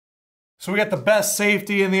So we got the best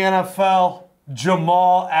safety in the NFL,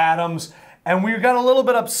 Jamal Adams, and we got a little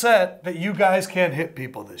bit upset that you guys can't hit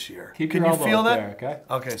people this year. Can you feel that? There,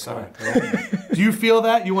 okay, sorry. Do you feel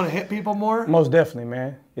that? You want to hit people more? Most definitely,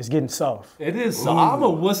 man. It's getting soft. It is soft. I'm a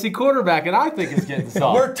wussy quarterback, and I think it's getting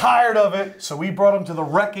soft. We're tired of it, so we brought him to the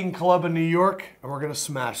Wrecking Club in New York, and we're going to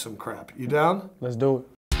smash some crap. You down? Let's do it.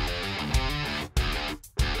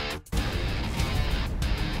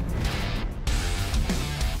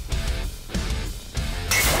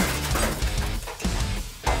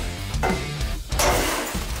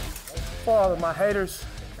 For all of my haters.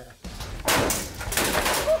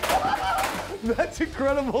 That's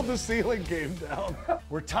incredible, the ceiling came down.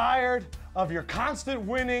 We're tired of your constant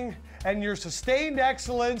winning and your sustained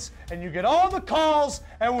excellence, and you get all the calls,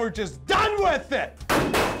 and we're just done with it.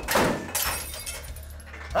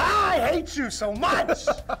 I hate you so much.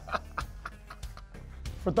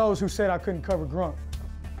 For those who said I couldn't cover Gronk.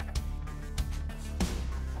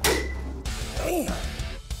 Damn.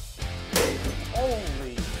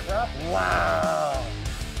 Holy crap. Wow.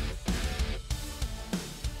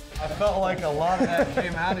 I felt like a lot of that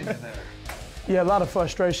came out of you there. Yeah, a lot of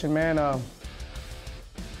frustration, man.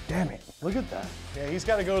 Damn it. Look at that. Yeah, he's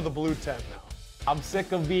got to go to the blue tent now. I'm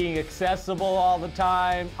sick of being accessible all the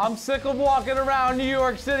time. I'm sick of walking around New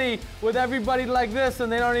York City with everybody like this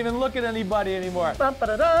and they don't even look at anybody anymore.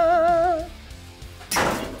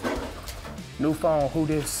 New phone, who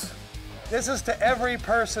this? This is to every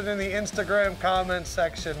person in the Instagram comment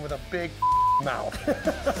section with a big mouth.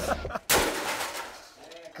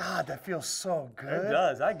 God, that feels so good. It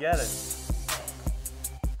does, I get it.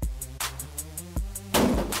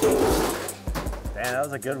 Man, that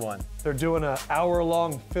was a good one. They're doing an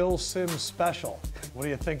hour-long Phil Simms special. What do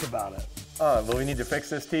you think about it? Oh, well, we need to fix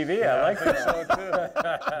this TV. Yeah, I like think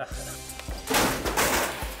that. So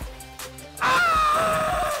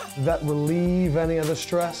too. Did that relieve any of the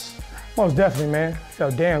stress? Most definitely, man.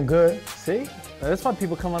 Felt damn good. See? That's why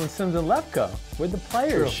people come on the Sims and Lefko. We're the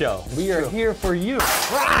players show. We are here for you.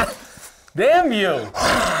 Damn you!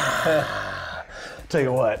 Tell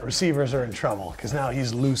you what, receivers are in trouble because now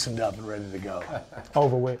he's loosened up and ready to go.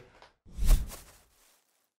 Over with.